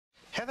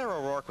Heather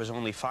O'Rourke was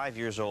only 5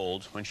 years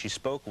old when she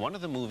spoke one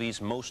of the movie's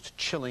most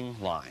chilling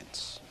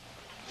lines.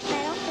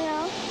 I don't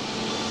know.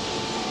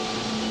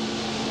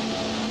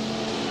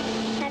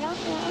 I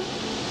don't know.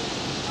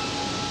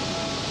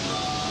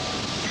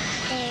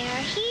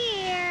 They're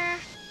here.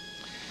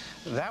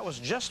 That was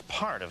just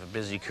part of a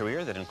busy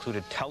career that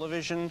included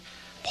television,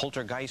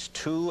 Poltergeist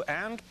 2,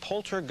 and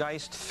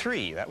Poltergeist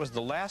 3. That was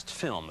the last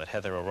film that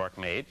Heather O'Rourke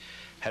made.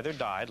 Heather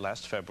died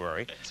last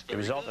February, the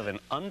result of an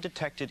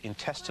undetected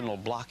intestinal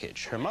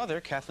blockage. Her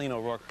mother, Kathleen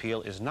O'Rourke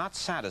Peel, is not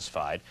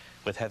satisfied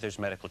with Heather's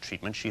medical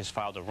treatment. She has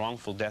filed a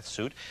wrongful death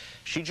suit.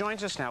 She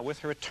joins us now with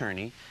her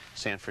attorney,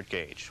 Sanford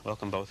Gage.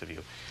 Welcome, both of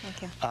you.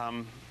 Thank you.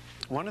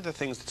 One of the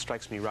things that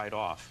strikes me right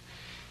off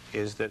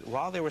is that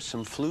while there were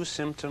some flu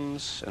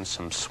symptoms and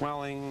some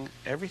swelling,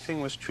 everything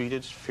was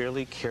treated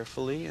fairly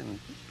carefully, and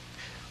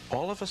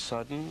all of a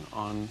sudden,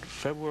 on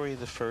February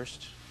the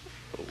 1st,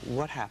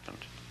 what happened?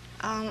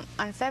 On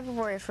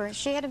February 1st,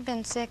 she had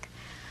been sick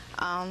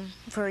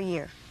for a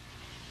year.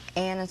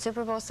 And on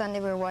Super Bowl Sunday,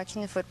 we were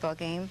watching the football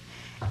game,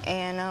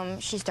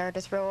 and she started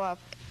to throw up.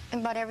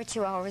 And about every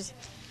 2 hours,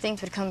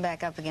 things would come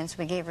back up again, so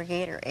we gave her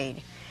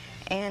Gatorade.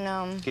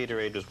 And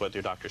Gatorade was what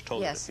your doctors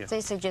told her? Yes, Yeah. they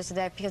suggested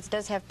that because it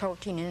does have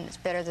protein in it. It's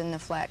better than the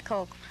flat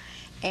Coke.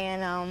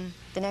 And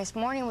the next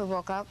morning, we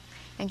woke up,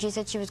 and she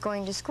said she was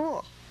going to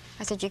school.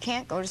 I said, you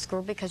can't go to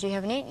school because you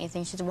haven't eaten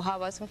anything. She said, well, how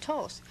about some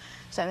toast?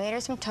 So I made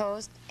her some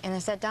toast, and I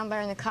sat down by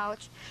her on the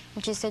couch,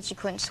 and she said she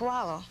couldn't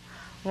swallow.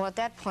 Well, at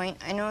that point,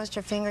 I noticed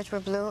her fingers were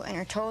blue, and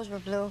her toes were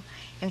blue,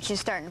 and she was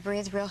starting to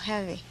breathe real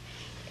heavy.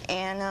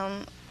 And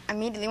I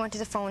immediately went to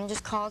the phone and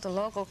just called the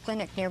local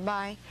clinic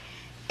nearby,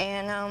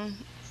 and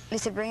they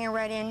said, bring her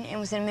right in, and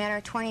within a matter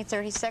of 20,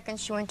 30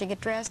 seconds, she went to get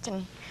dressed,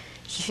 and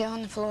she fell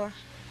on the floor.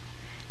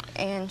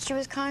 And she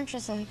was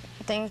conscious and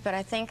things, but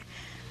I think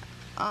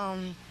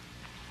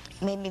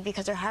maybe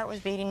because her heart was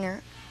beating,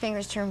 her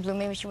fingers turned blue.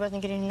 Maybe she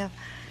wasn't getting enough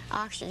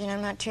oxygen.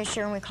 I'm not too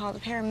sure. And we called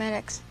the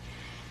paramedics.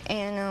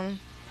 And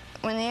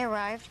when they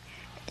arrived,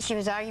 she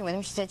was arguing with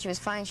them. She said she was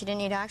fine. She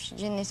didn't need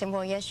oxygen. They said,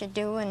 well, yes, you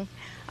do. And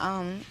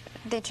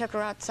they took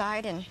her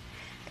outside, and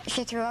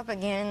she threw up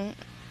again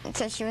and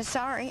said she was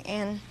sorry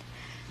and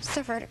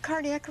suffered a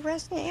cardiac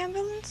arrest in the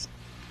ambulance.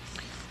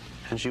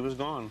 And she was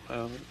gone.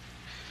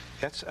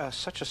 That's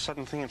such a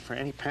sudden thing for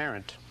any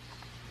parent.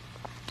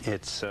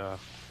 It's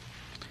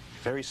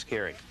very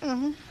scary.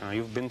 Mm-hmm.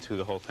 You've been through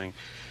the whole thing.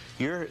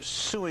 You're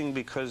suing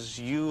because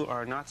you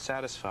are not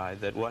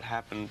satisfied that what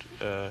happened,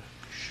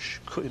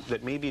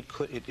 that maybe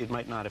it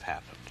might not have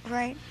happened.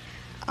 Right.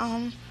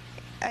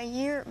 A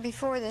year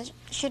before this,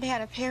 she'd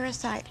had a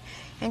parasite,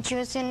 and she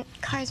was in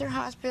Kaiser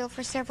Hospital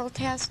for several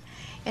tests.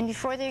 And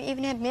before they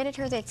even admitted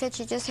her, they said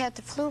she just had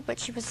the flu, but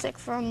she was sick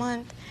for a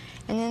month.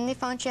 And then they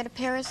found she had a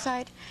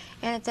parasite,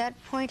 and at that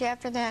point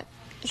after that,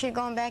 she'd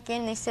gone back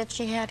in, and they said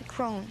she had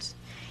Crohn's.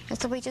 And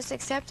so we just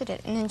accepted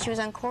it. And then she was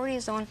on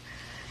cortisone.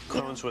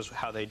 Crohn's was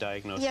how they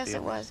diagnosed Yes, you?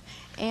 it was.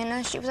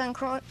 And she was on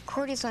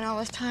cortisone all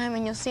this time,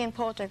 and you'll see in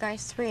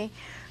Poltergeist 3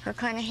 her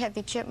kind of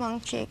heavy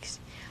chipmunk cheeks,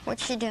 which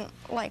she didn't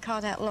like how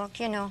that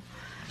looked, you know.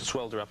 It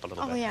swelled her up a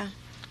little bit. Oh, yeah.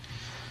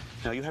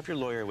 Now, you have your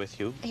lawyer with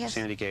you, Yes.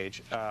 Sandy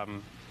Gage.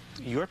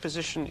 Your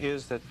position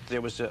is that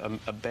there was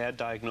a bad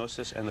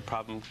diagnosis and the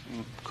problem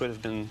could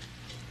have been...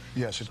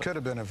 Yes, it could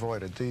have been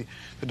avoided. The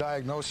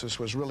diagnosis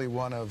was really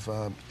one of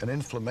an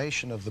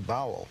inflammation of the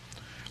bowel,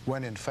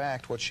 when in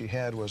fact what she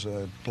had was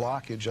a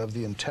blockage of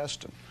the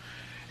intestine.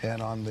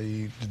 And on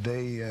the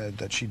day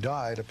that she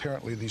died,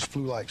 apparently these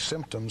flu-like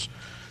symptoms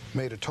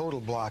made a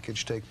total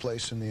blockage take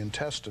place in the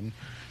intestine.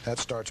 That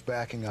starts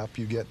backing up.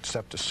 You get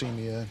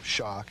septicemia,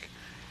 shock,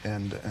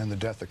 and the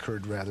death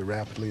occurred rather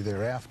rapidly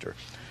thereafter.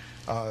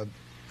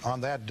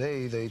 On that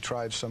day, they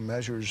tried some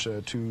measures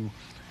to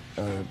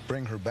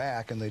bring her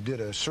back, and they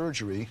did a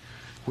surgery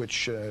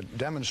which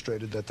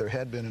demonstrated that there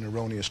had been an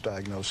erroneous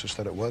diagnosis,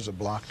 that it was a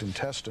blocked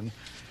intestine,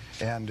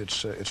 and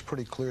it's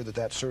pretty clear that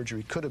that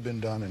surgery could have been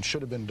done and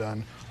should have been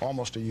done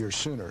almost a year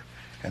sooner,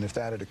 and if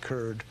that had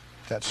occurred,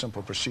 that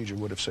simple procedure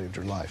would have saved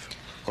her life.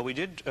 Well, we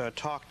did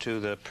talk to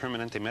the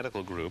Permanente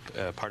Medical Group,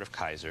 part of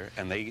Kaiser,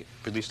 and they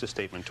released a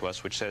statement to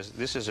us which says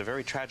this is a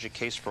very tragic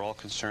case for all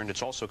concerned.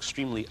 It's also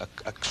extremely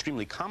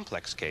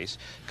complex case,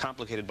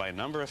 complicated by a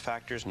number of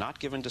factors, not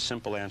given to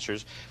simple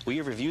answers. We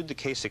have reviewed the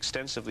case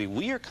extensively.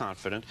 We are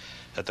confident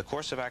that the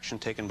course of action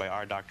taken by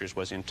our doctors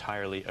was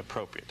entirely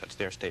appropriate. That's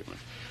their statement.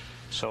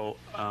 So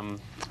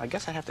I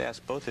guess I have to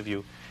ask both of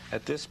you,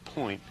 at this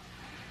point,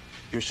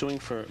 you're suing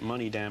for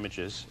money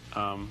damages.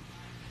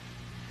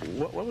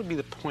 What would be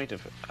the point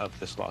of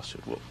this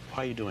lawsuit? Why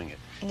are you doing it?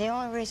 The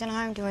only reason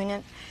I'm doing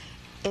it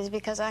is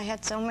because I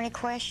had so many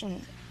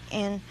questions,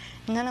 and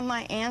none of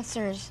my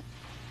answers,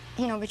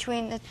 you know,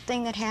 between the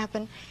thing that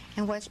happened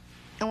and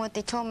what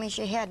they told me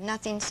she had,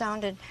 nothing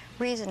sounded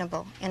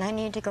reasonable, and I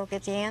needed to go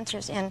get the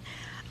answers. And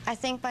I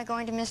think by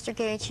going to Mr.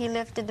 Gage, he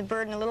lifted the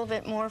burden a little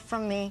bit more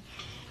from me,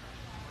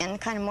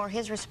 and kind of more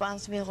his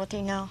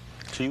responsibility now.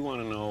 So you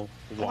want to know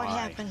why. What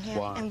happened, yeah,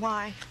 Why. and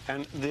why.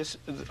 And this,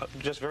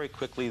 just very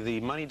quickly, the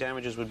money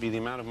damages would be the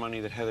amount of money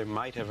that Heather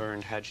might have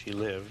earned had she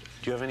lived.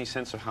 Do you have any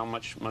sense of how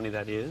much money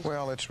that is?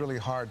 Well, it's really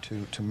hard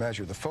to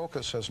measure. The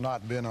focus has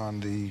not been on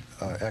the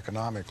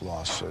economic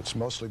loss. It's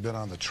mostly been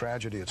on the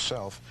tragedy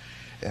itself.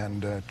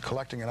 And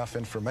collecting enough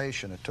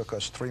information, it took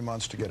us 3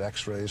 months to get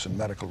x-rays and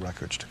medical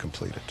records to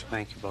complete it.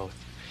 Thank you both.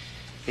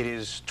 It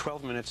is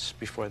 12 minutes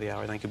before the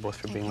hour. Thank you both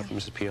for being with me,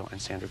 Mrs. Peel and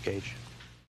Sandra Gage.